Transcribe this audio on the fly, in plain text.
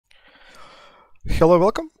Hello,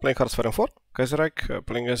 welcome. Playing HOI4 Kaiserreich,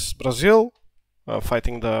 playing as Brazil,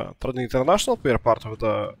 fighting the Third International. We are part of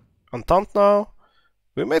the Entente now.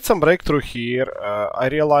 We made some breakthrough here. I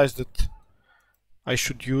realized that I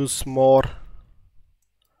should use more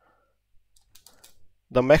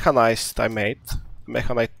the mechanized I made,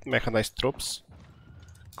 mechanized troops.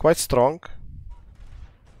 Quite strong.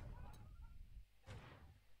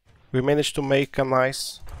 We managed to make a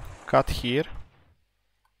nice cut here.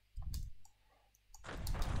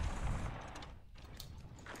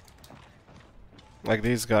 Like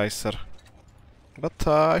these guys are. But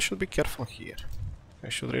I should be careful here. I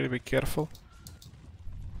should really be careful.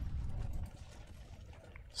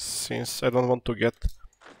 Since I don't want to get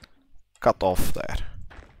cut off there.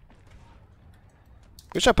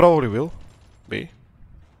 Which I probably will be.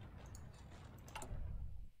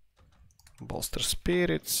 Bolster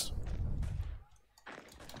spirits.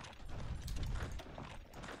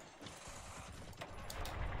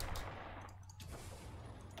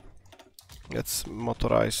 Let's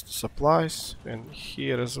motorize supplies and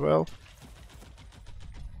here as well.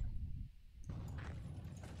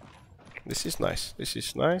 This is nice. This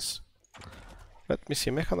is nice. Let me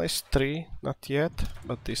see. Mechanized 3, not yet,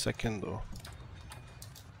 but this I can do.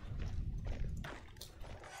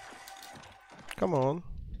 Come on.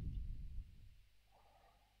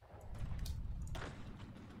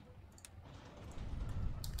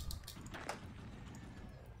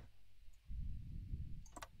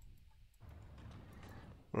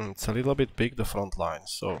 It's a little bit big, the front line,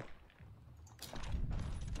 so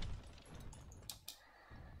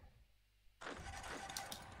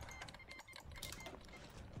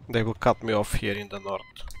they will cut me off here in the north.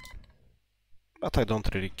 But I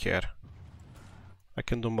don't really care. I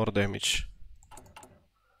can do more damage.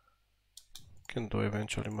 Can do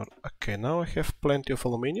eventually more. Okay, now I have plenty of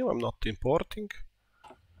aluminium. I'm not importing.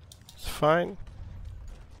 It's fine.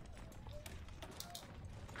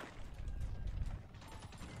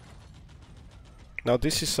 Now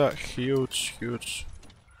this is a huge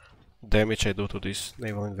damage I do to this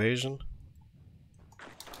naval invasion.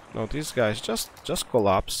 Now these guys just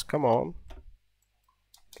collapse. Come on.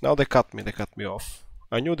 Now they cut me off.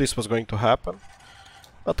 I knew this was going to happen,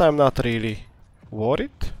 but I'm not really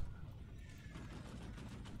worried.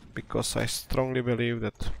 Because I strongly believe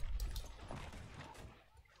that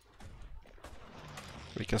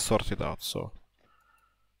we can sort it out, so.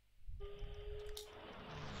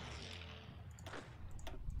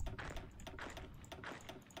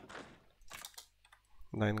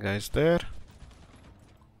 Nine guys there.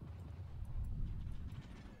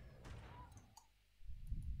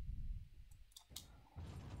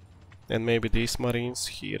 And maybe these marines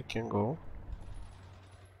here can go.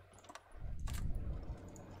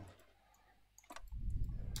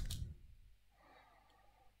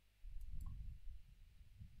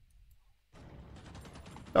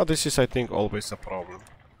 Now this is, I think, always a problem.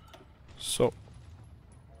 So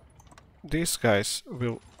these guys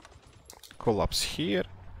will collapse here.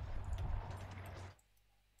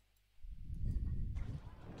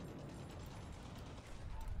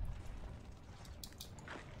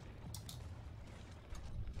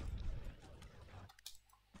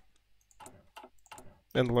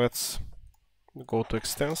 And let's go to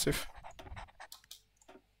extensive.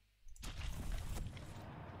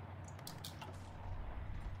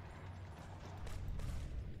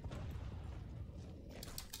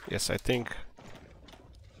 Yes, I think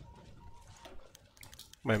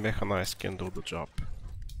my mechanized can do the job.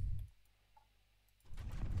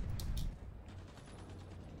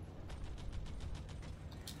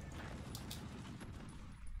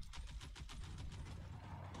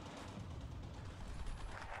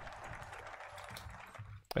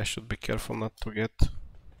 I should be careful not to get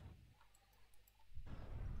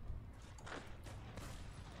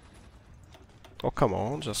oh, come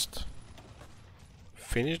on, just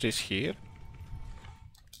finish this here.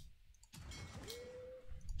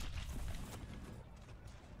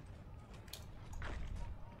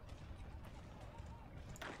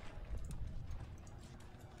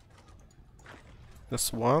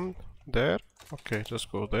 There's one there. Okay, just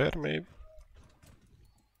go there maybe.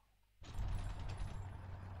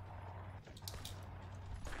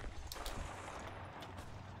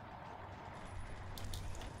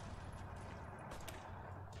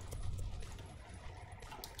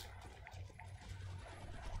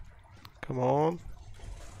 Come on.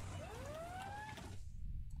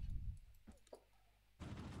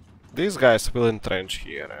 These guys will entrench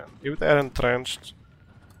here, and if they're entrenched,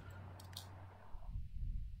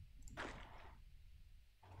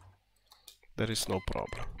 there is no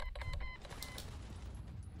problem.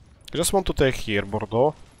 I just want to take here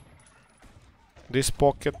Bordeaux. this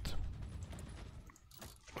pocket.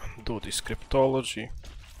 Do this cryptology.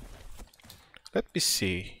 Let me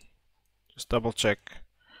see. Just double check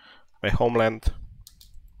my homeland.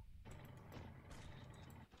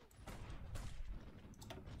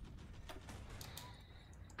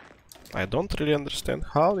 I don't really understand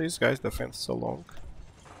how these guys defend so long.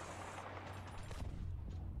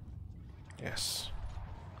 Yes.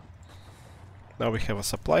 Now we have a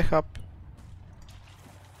supply hub.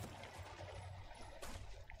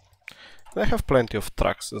 And I have plenty of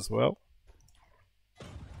trucks as well.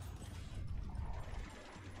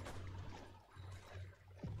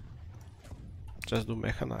 Just do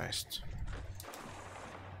mechanized.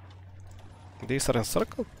 These are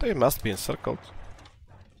encircled? They must be encircled.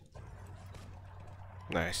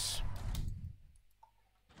 Nice.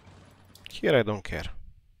 Here I don't care.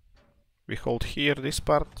 We hold here this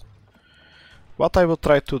part. What I will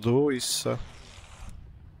try to do is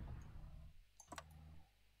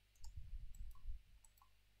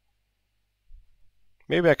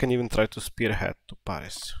maybe I can even try to spearhead to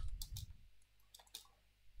Paris.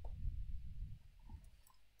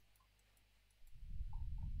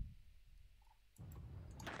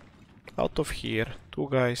 Out of here, two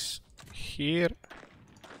guys here.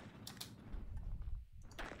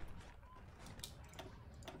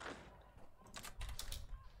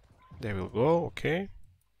 They will go, okay.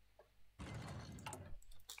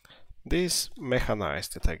 This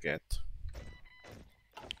mechanized that I get.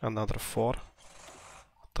 Another 4.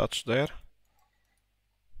 Touch there.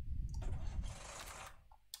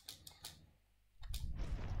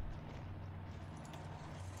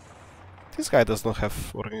 This guy does not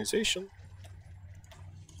have organization.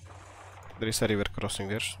 There is a river crossing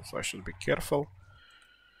there, so I should be careful.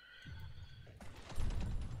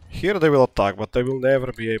 Here they will attack, but they will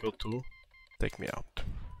never be able to take me out.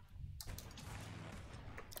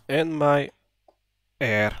 And my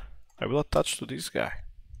air, I will attach to this guy.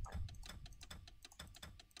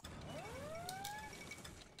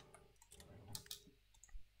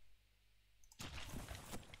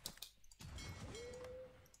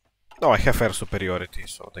 No, I have air superiority,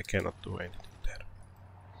 so they cannot do anything there.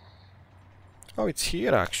 Oh, it's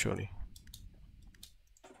here actually.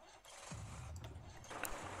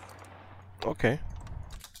 Okay.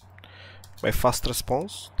 My fast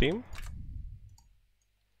response team.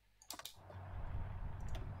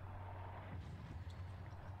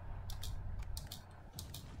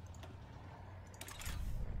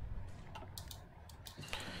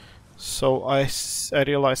 So I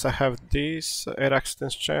realize I have this air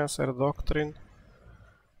accidents chance, air doctrine,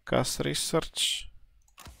 gas research.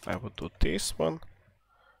 I would do this one.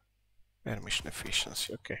 Air mission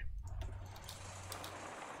efficiency, okay.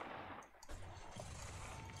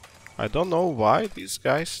 I don't know why these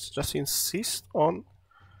guys just insist on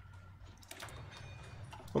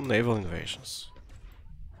naval invasions.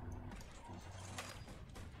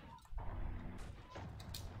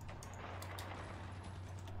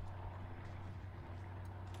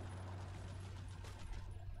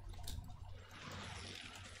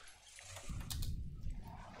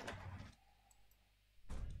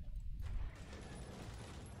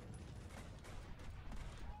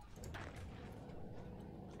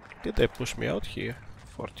 Did they push me out here?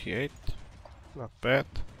 48, not bad.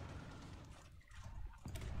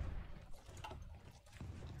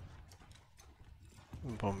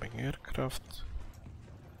 Bombing aircraft.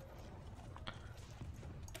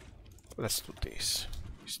 Let's do these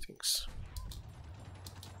things.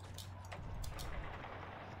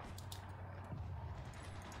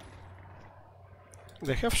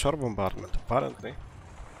 They have shore bombardment apparently.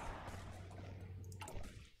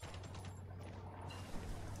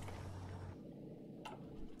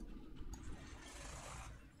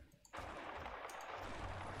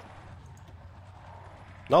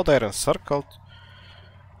 Now they're encircled,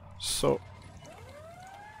 so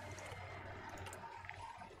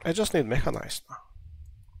I just need mechanized now.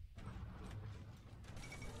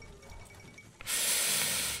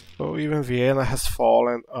 Oh, even Vienna has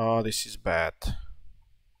fallen. Oh, this is bad.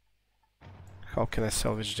 How can I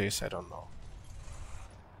salvage this? I don't know.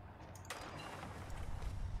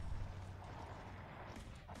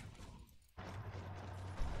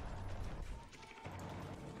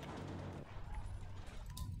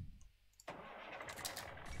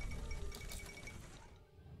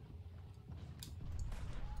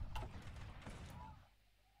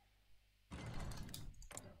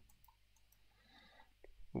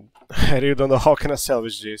 I really don't know how can I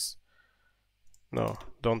salvage this. No,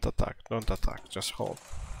 don't attack, just hold.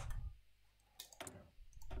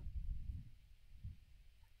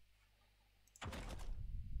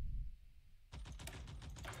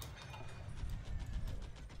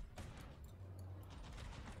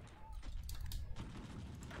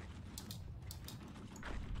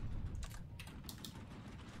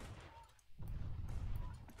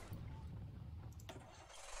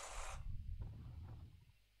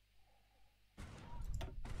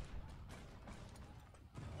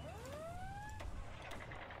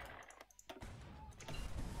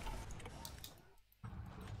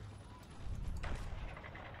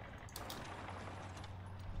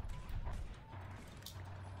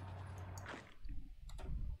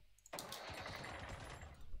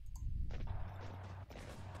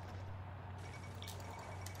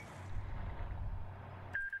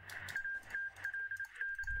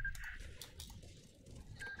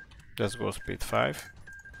 Let's go speed 5.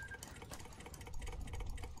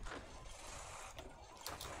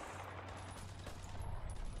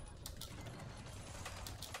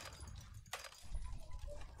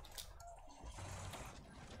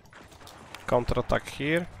 Counter-attack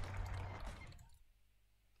here.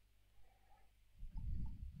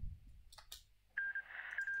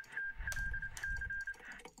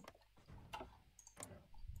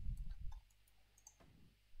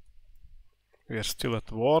 We are still at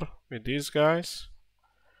war with these guys.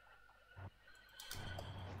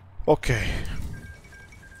 Okay.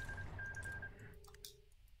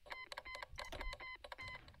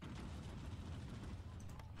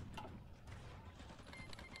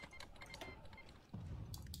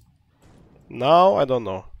 Now, I don't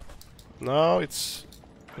know. Now it's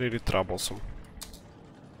really troublesome.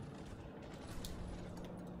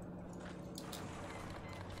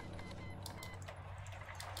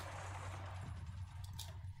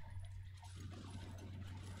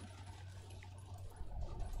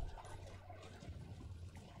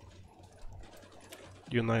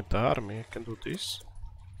 Unite the army, I can do this.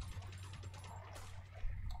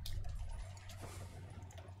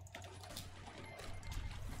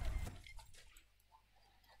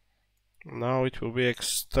 Now it will be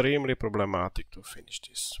extremely problematic to finish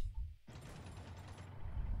this.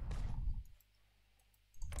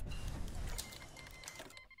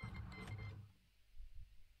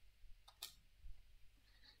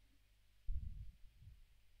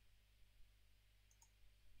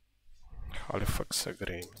 Halifax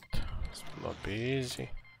agreement. This will not be easy.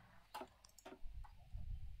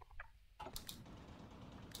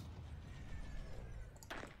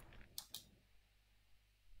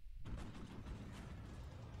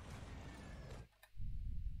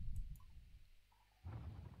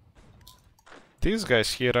 These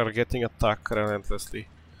guys here are getting attacked relentlessly.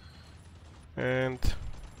 And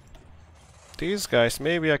these guys,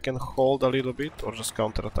 maybe I can hold a little bit or just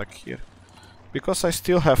counterattack here. Because I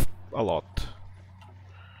still have a lot.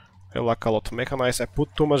 I lack a lot. Mechanized, I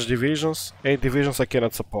put too much divisions. 8 divisions I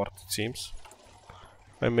cannot support, it seems.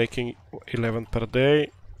 I'm making 11 per day.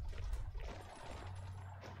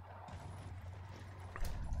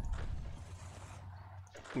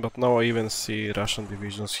 But now I even see Russian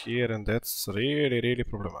divisions here, and that's really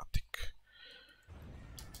problematic.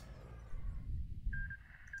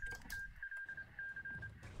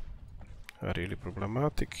 Really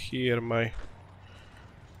problematic here, my...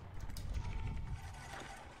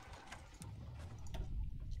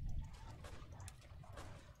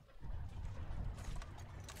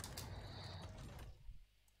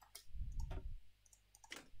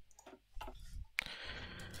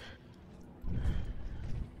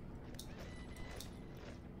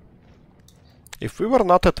 If we were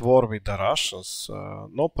not at war with the Russians,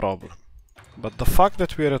 no problem. But the fact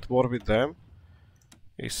that we are at war with them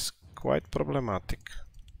is quite problematic.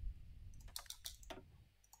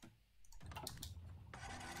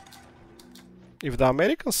 If the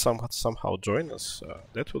Americans somehow join us,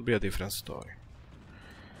 that would be a different story.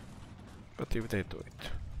 But if they do it...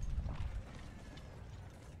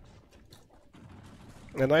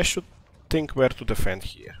 And I should think where to defend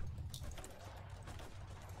here.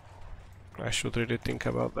 I should really think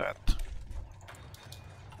about that.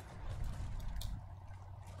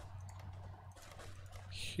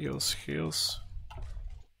 Hills.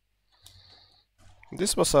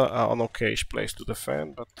 This was an okay-ish place to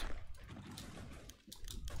defend, but...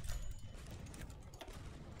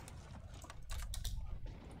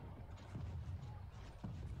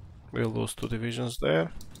 We'll lose 2 divisions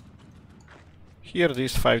there. Here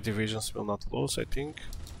these 5 divisions will not lose, I think.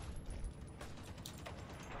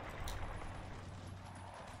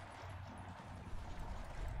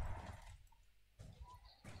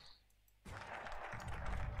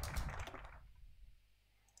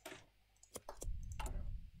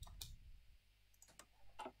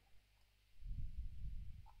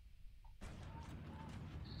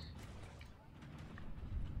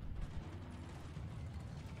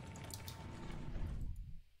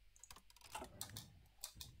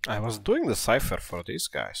 I was doing the cipher for these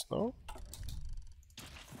guys, no?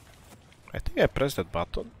 I think I pressed that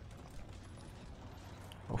button.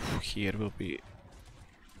 Oh, here will be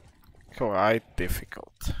quite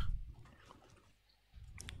difficult.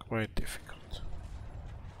 Quite difficult.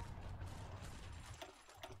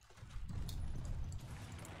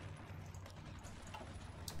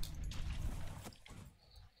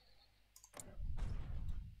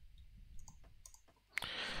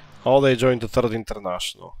 Oh, they joined the Third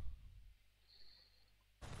International.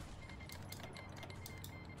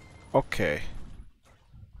 Okay.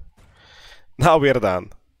 Now we are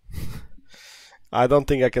done. I don't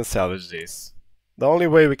think I can salvage this. The only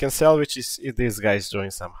way we can salvage is if these guys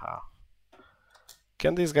join somehow.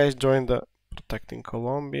 Can these guys join the protecting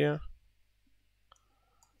Colombia?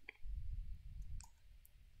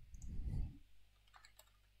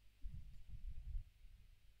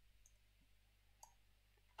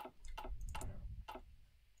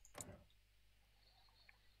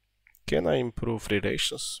 Can I improve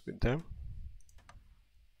relations with them?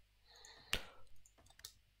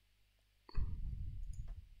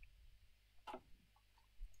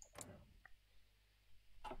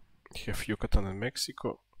 Have Yucatan and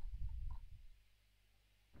Mexico.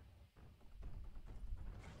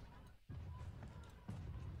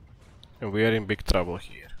 And we are in big trouble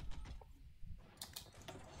here.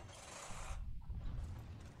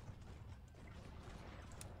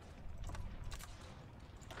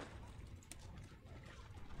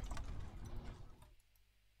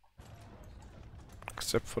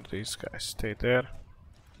 Except for these guys. Stay there.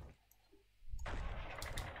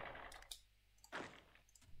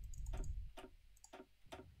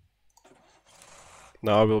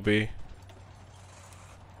 Now I will be...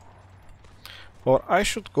 Or I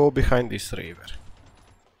should go behind this river.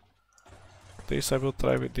 This I will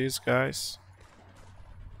try with these guys.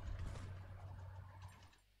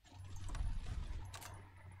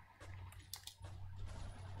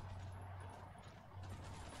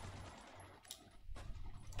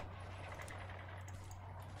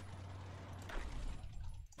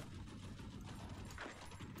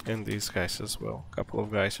 And these guys as well. Couple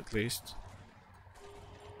of guys at least.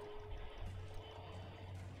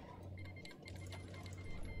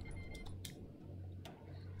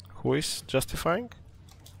 Who is justifying?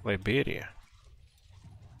 Liberia.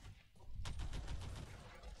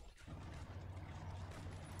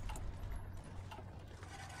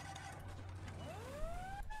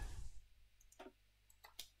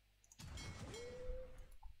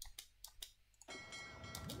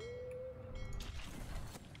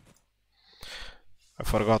 I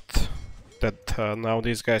forgot that now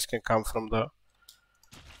these guys can come from the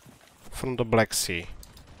Black Sea.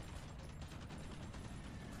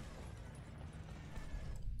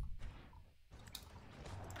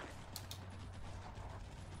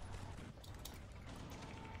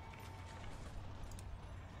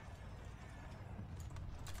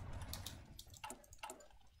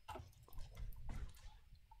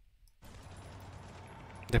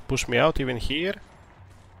 They push me out even here.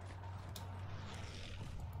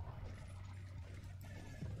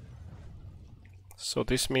 So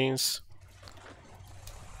this means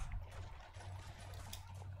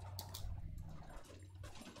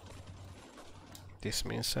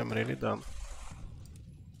I'm really done.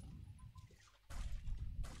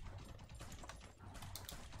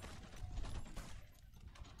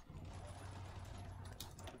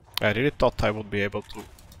 I really thought I would be able to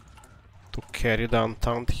carry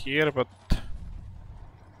downtown here, but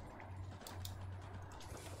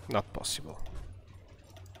not possible.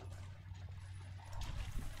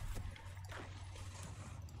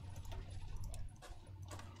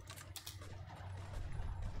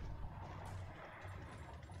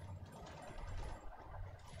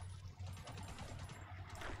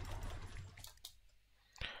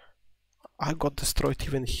 I got destroyed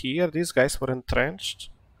even here. These guys were entrenched.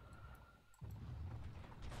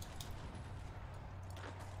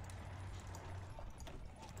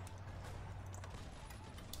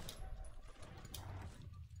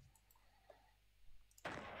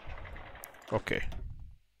 Okay.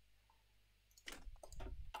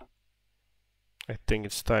 I think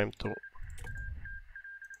it's time to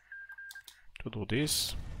do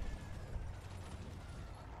this.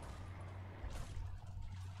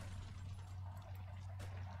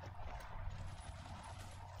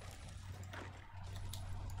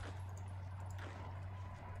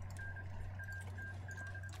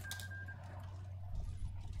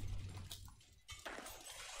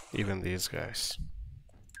 Even these guys.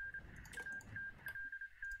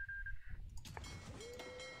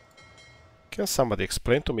 Can somebody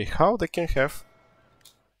explain to me how they can have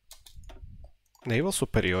naval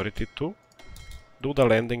superiority to do the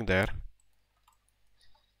landing there?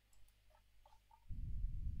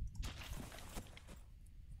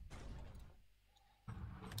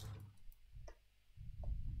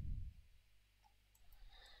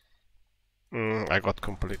 I got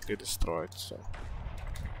completely destroyed, so...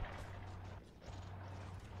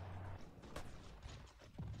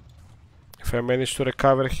 If I manage to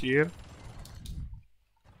recover here...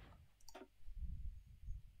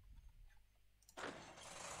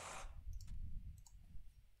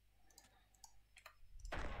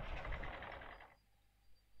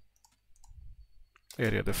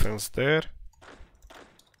 Area defense there.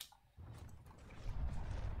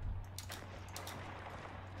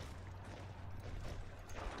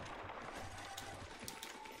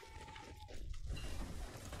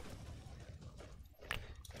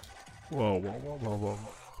 Whoa, whoa, whoa, whoa, whoa.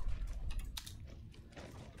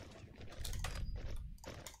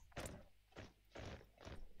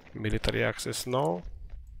 Military access, no.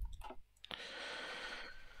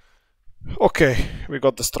 Okay, we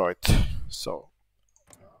got destroyed. So,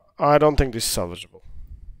 I don't think this is salvageable.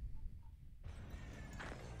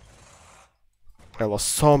 I lost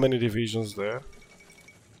so many divisions there.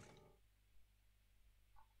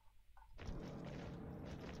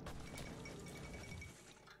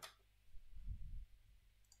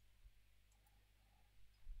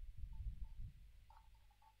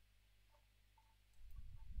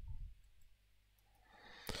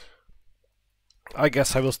 I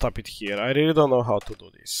guess I will stop it here. I really don't know how to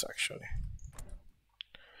do this, actually.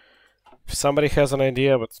 If somebody has an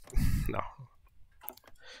idea, but no.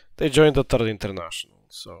 They joined the Third International,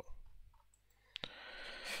 so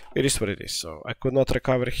it is what it is. So I could not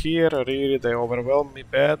recover here. Really, they overwhelmed me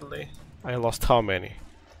badly. I lost how many?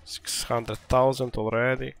 600,000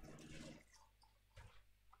 already.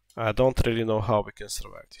 I don't really know how we can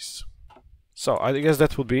survive this. So I guess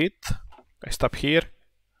that would be it. I stop here.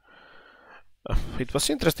 It was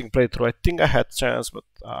interesting playthrough. I think I had chance, but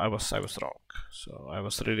I was wrong. So I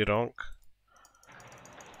was really wrong.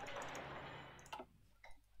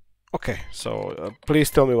 Okay, so please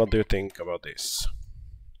tell me what do you think about this,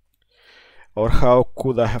 or how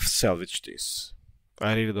could I have salvaged this?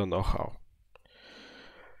 I really don't know how.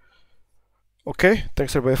 Okay,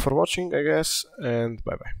 thanks everybody for watching, I guess, and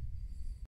bye bye.